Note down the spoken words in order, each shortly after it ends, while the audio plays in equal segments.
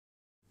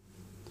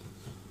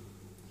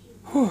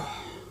Whew.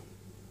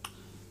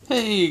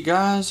 Hey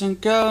guys and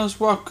girls,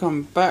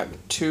 welcome back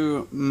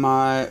to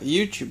my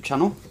YouTube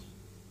channel.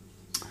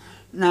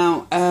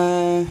 Now,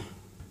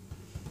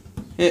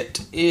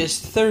 it is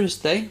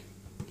Thursday,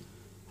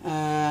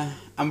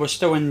 and we're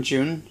still in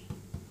June,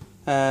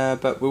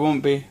 but we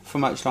won't be for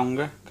much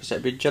longer because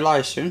it'll be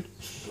July soon.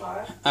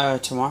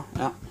 Tomorrow,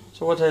 yeah.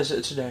 So what day is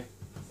it today?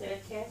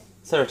 30th.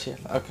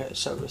 30th, okay,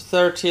 so it's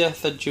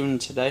 30th of June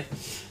today.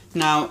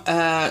 Now,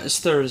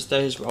 it's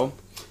Thursday as well,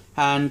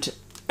 and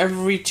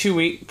every 2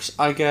 weeks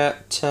I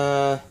get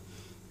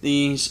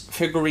these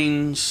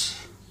figurines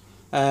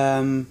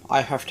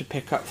I have to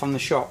pick up from the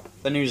shop,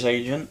 the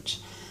newsagent,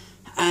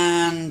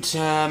 and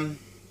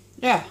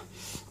yeah,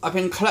 I've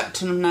been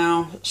collecting them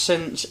now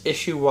since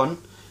issue 1,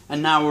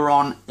 and now we're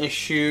on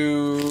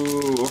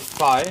issue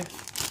 5.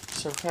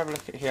 So if we have a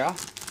look at here,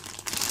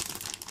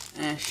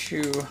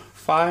 issue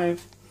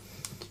 5.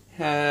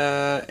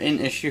 In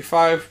issue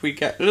 5 we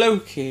get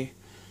Loki,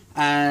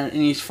 and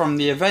he's from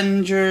the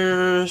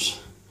Avengers,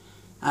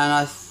 and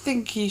I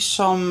think he's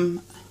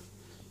some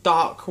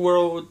Dark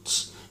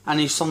Worlds, and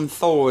he's some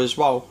Thor as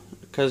well,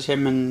 because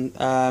him and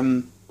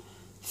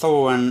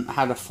Thor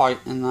had a fight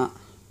in that.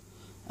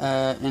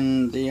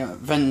 In the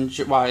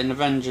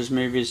Avengers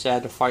movies they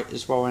had a fight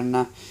as well in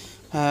there,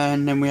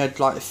 and then we had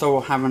like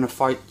Thor having a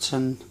fight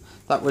and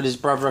that with his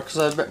brother,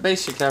 because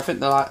basically I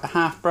think they're like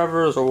half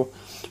brothers or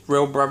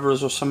real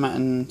brothers or something,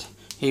 and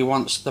he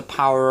wants the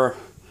power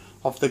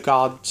of the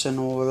gods and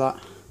all of that,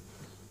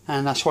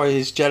 and that's why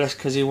he's jealous,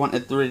 because he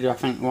wanted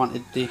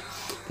the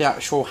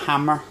actual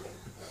hammer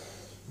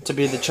to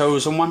be the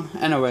chosen one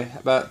anyway,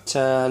 but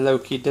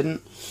Loki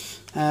didn't,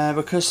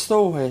 because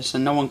Thor is,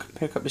 and no one can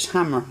pick up his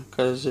hammer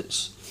because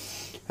it's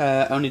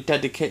only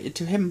dedicated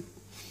to him.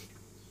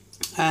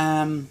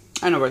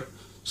 Anyway,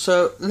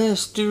 so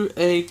let's do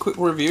a quick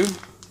review.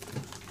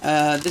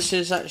 This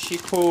is actually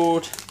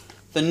called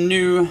the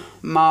new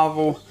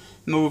Marvel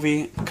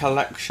movie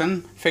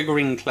collection,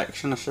 figurine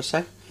collection I should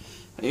say,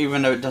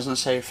 even though it doesn't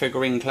say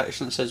figurine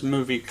collection, it says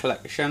movie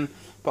collection,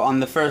 but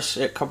on the first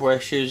couple of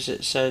issues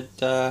it said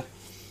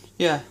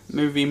yeah,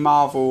 movie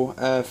Marvel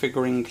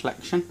figurine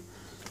collection.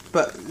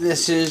 But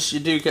this is, you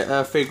do get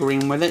a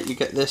figurine with it. You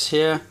get this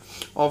here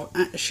of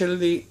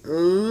actually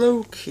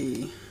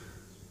Loki,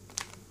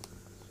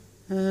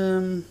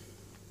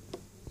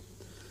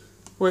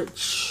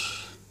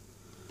 which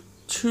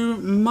to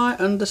my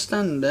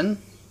understanding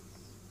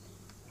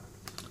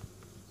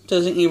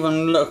doesn't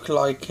even look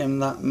like him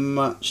that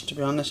much, to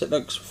be honest. It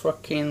looks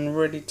fucking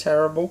really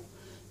terrible.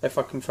 If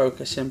I can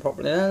focus in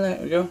properly, there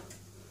we go.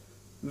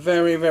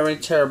 Very, very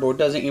terrible.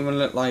 Doesn't even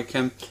look like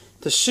him.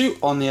 The suit,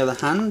 on the other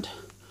hand,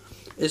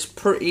 is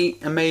pretty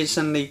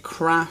amazingly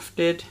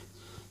crafted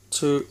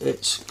to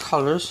its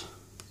colours.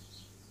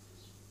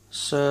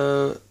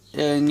 So,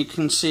 yeah, and you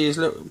can see his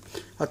look.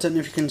 I don't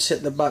know if you can see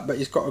at the back, but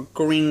he's got a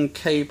green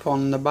cape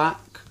on the back.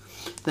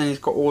 Then he's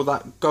got all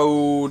that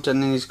gold,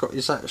 and then he's got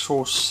his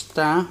actual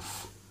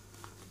staff.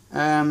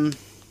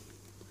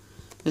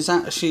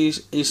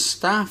 His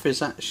staff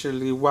is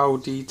actually well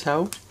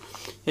detailed.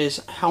 His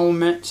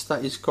helmet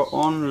that he's got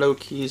on,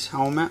 Loki's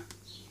helmet,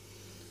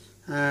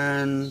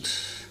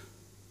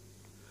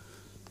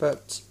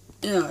 but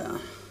yeah,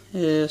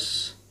 the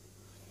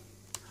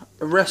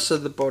rest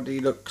of the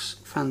body looks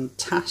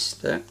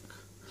fantastic.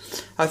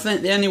 I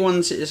think the only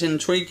ones that is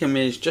intriguing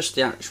me is just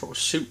the actual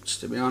suits,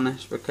 to be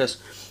honest, because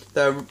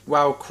they're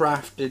well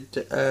crafted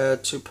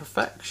to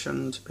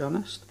perfection, to be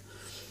honest.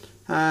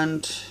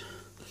 And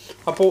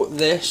I bought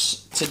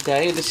this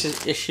today. This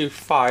is issue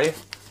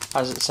 5,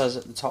 as it says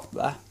at the top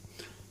there,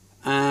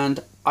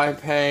 and I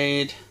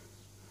paid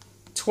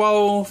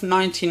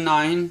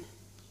 £12.99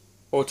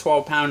 or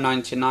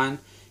 £12.99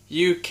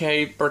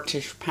 UK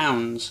British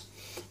pounds,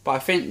 but I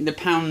think the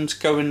pound's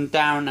going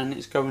down and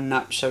it's going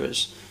up, so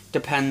it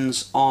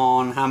depends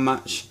on how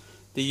much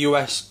the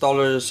US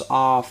dollars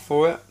are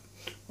for it,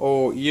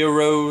 or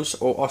euros,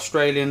 or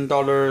Australian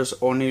dollars,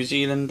 or New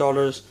Zealand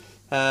dollars.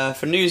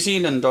 For New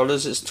Zealand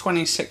dollars it's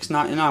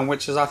 $26.99,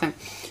 which is I think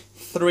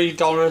 $3,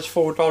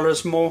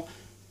 $4 more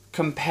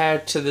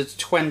compared to the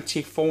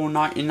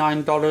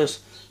 $24.99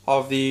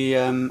 of the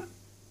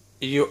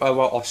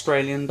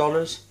Australian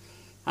dollars,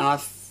 and I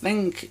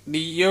think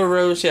the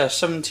euros, yeah,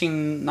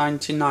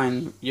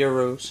 €17.99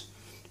 euros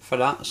for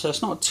that. So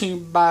it's not too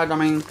bad. I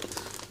mean,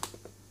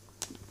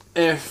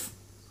 if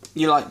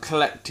you like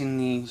collecting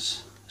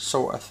these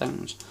sort of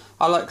things,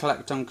 I like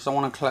collecting because I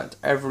want to collect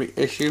every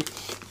issue.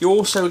 You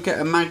also get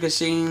a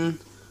magazine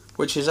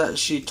which is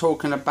actually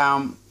talking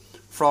about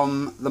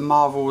from the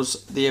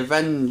Marvel's The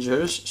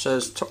Avengers, so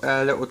there's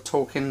little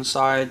talk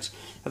inside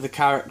of the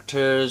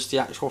characters, the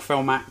actual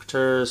film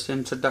actors, the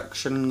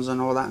introductions and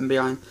all that, and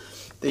behind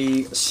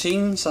the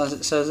scenes, as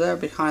it says there,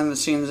 behind the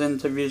scenes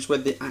interviews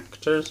with the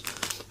actors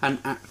and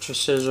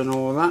actresses and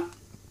all that,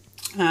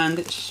 and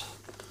it's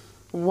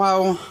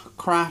well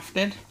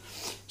crafted.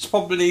 It's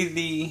probably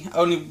the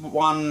only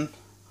one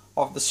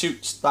of the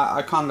suits that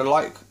I kind of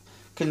like,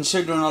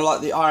 considering I like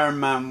the Iron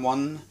Man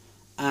one,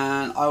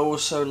 and I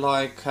also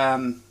like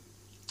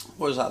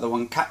what was that, the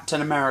one,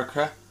 Captain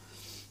America,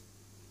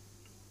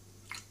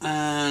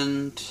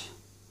 and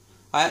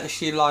I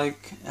actually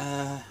like,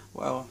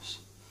 what else?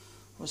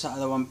 What's that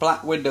other one?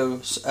 Black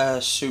Widow's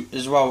suit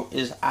as well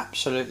is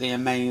absolutely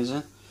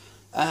amazing.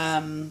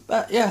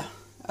 But yeah,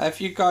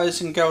 if you guys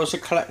and girls are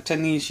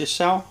collecting these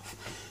yourself,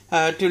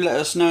 do let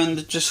us know in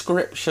the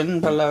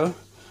description below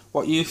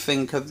what you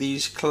think of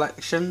these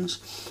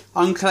collections.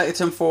 I'm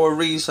collecting for a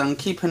reason,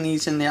 keeping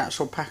these in the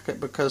actual packet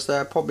because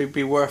they'll probably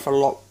be worth a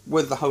lot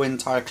with the whole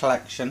entire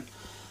collection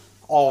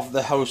of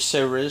the whole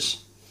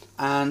series.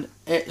 And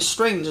it's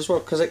strange as well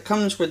because it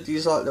comes with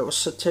these like little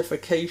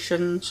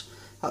certifications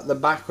at the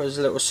back, as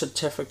little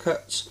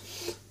certificates,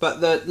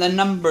 but the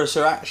numbers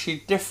are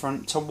actually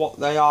different to what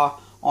they are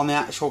on the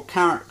actual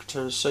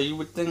characters. So you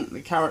would think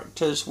the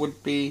characters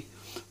would be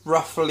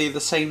roughly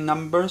the same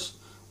numbers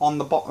on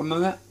the bottom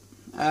of it.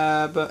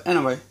 But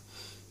anyway,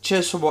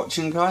 cheers for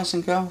watching, guys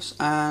and girls,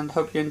 and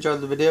hope you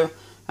enjoyed the video.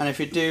 And if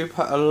you do,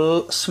 put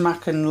a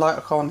smacking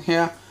like on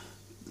here,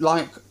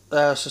 like,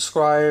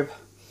 subscribe,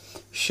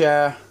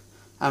 share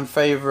and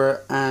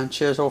favourite, and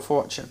cheers all for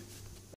watching.